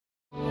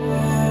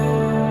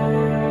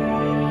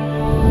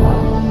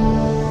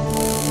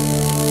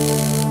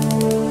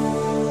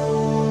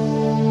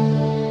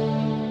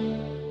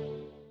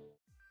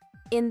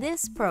In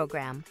this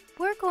program,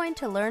 we're going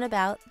to learn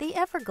about the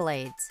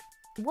Everglades.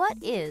 What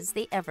is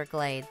the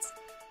Everglades?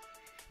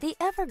 The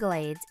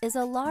Everglades is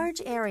a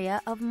large area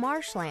of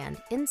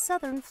marshland in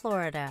southern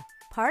Florida,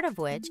 part of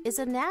which is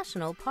a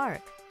national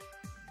park.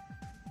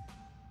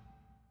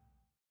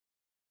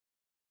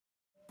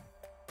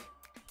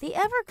 The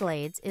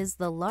Everglades is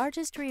the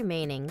largest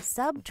remaining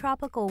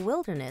subtropical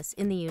wilderness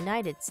in the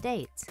United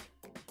States.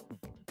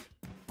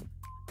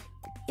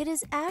 It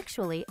is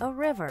actually a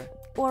river,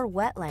 or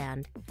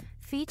wetland,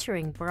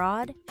 featuring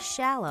broad,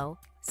 shallow,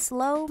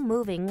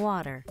 slow-moving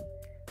water.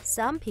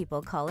 Some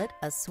people call it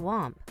a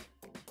swamp.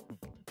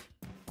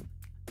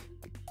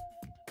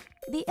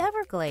 The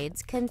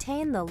Everglades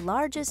contain the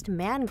largest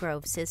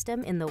mangrove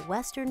system in the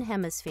Western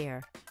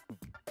Hemisphere.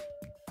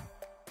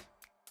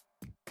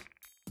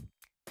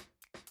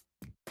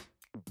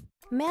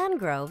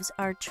 Mangroves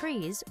are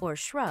trees or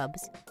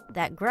shrubs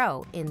that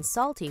grow in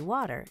salty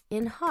water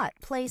in hot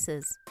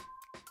places.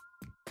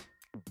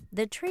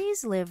 The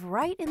trees live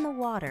right in the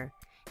water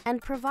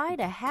and provide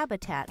a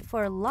habitat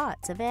for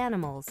lots of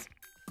animals.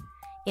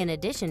 In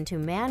addition to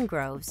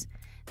mangroves,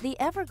 the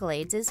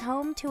Everglades is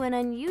home to an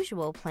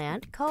unusual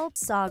plant called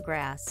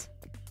sawgrass.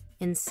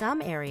 In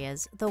some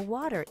areas, the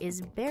water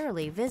is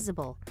barely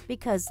visible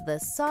because the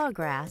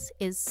sawgrass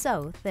is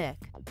so thick.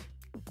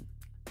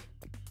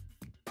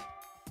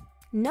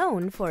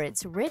 Known for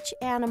its rich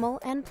animal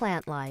and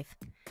plant life,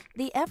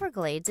 the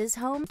Everglades is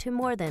home to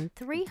more than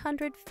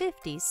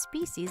 350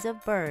 species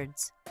of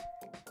birds,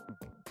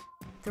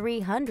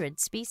 300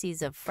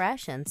 species of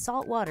fresh and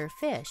saltwater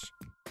fish,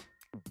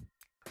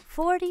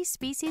 40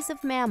 species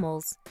of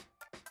mammals,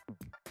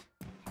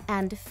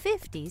 and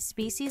 50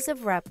 species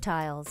of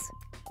reptiles.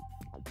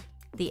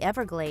 The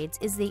Everglades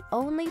is the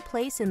only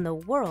place in the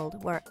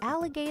world where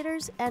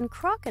alligators and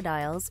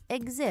crocodiles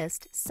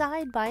exist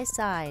side by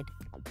side.